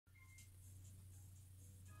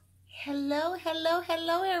Hello, hello,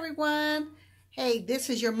 hello, everyone. Hey, this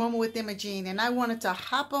is your Moment with Imogene, and I wanted to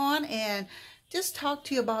hop on and just talk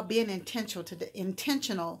to you about being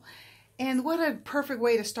intentional. And what a perfect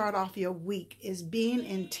way to start off your week is being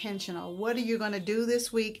intentional. What are you going to do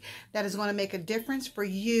this week that is going to make a difference for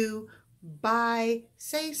you by,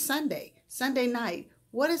 say, Sunday night?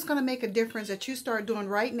 What is going to make a difference that you start doing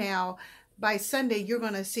right now? By Sunday, you're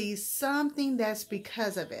going to see something that's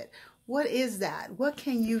because of it. What is that? What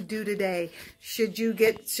can you do today? Should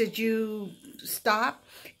you stop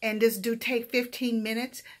and just take 15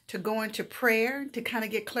 minutes to go into prayer to kind of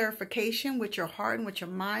get clarification with your heart and with your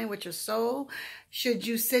mind, with your soul? Should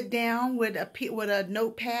you sit down with a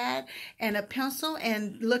notepad and a pencil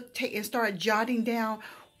and start jotting down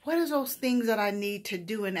what are those things that I need to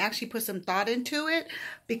do and actually put some thought into it?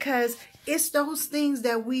 Because it's those things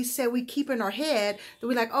that we say we keep in our head that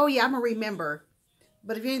we're like, oh yeah, I'm going to remember.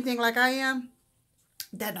 But if you're anything like I am,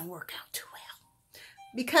 that don't work out too well.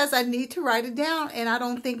 Because I need to write it down, and I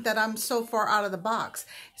don't think that I'm so far out of the box.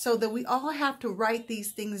 So that we all have to write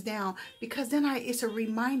these things down, because then it's a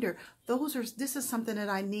reminder. This is something that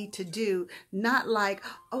I need to do. Not like,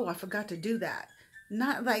 oh, I forgot to do that.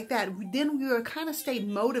 Not like that. Then we will kind of stay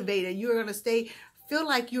motivated. You're going to feel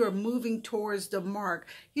like you are moving towards the mark.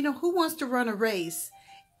 You know, who wants to run a race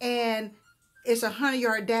and it's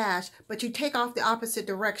 100-yard dash, but you take off the opposite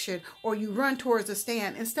direction, or you run towards the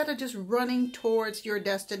stand instead of just running towards your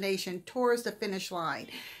destination, towards the finish line?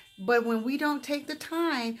 But when we don't take the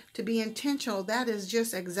time to be intentional, that is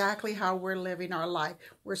just exactly how we're living our life.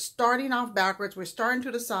 We're starting off backwards. We're starting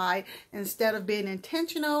to the side instead of being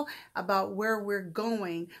intentional about where we're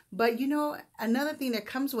going. But you know, another thing that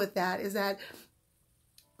comes with that is that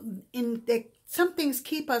some things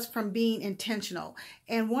keep us from being intentional.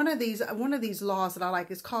 And one of these laws that I like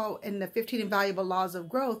is called, in the 15 Invaluable Laws of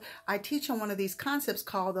Growth, I teach on one of these concepts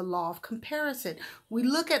called the law of comparison. We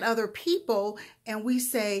look at other people and we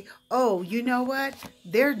say, oh, you know what?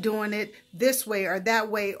 They're doing it this way or that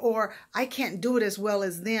way, or I can't do it as well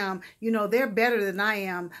as them. You know, they're better than I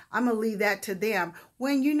am. I'm going to leave that to them.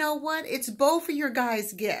 When you know what? It's both of your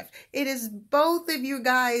guys' gift. It is both of you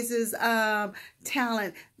guys'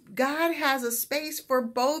 talent. God has a space for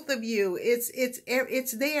both of you.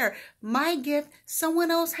 It's there. My gift,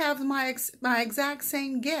 someone else has my exact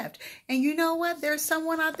same gift. And you know what? There's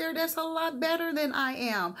someone out there that's a lot better than I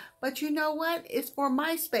am. But you know what? It's for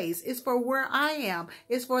my space. It's for where I am.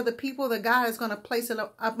 It's for the people that God is going to place it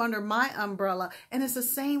up under my umbrella. And it's the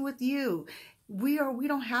same with you. We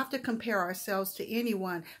don't have to compare ourselves to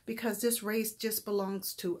anyone, because this race just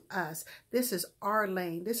belongs to us. This is our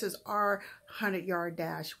lane. This is our 100-yard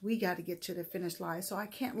dash. We got to get to the finish line. So I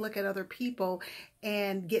can't look at other people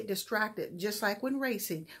and get distracted. Just like when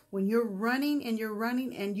racing, when you're running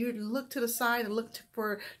and you look to the side and look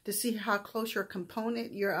to see how close your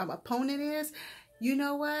opponent is. You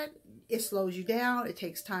know what? It slows you down. It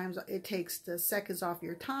takes the seconds off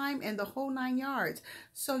your time and the whole 9 yards.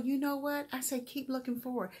 So you know what? I say keep looking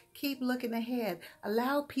forward. Keep looking ahead.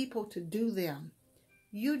 Allow people to do them.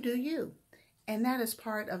 You do you. And that is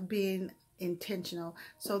part of being intentional.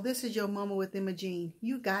 So this is your Moment with Imogene.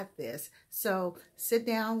 You got this. So sit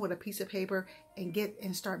down with a piece of paper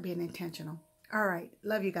and start being intentional. All right.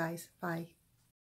 Love you guys. Bye.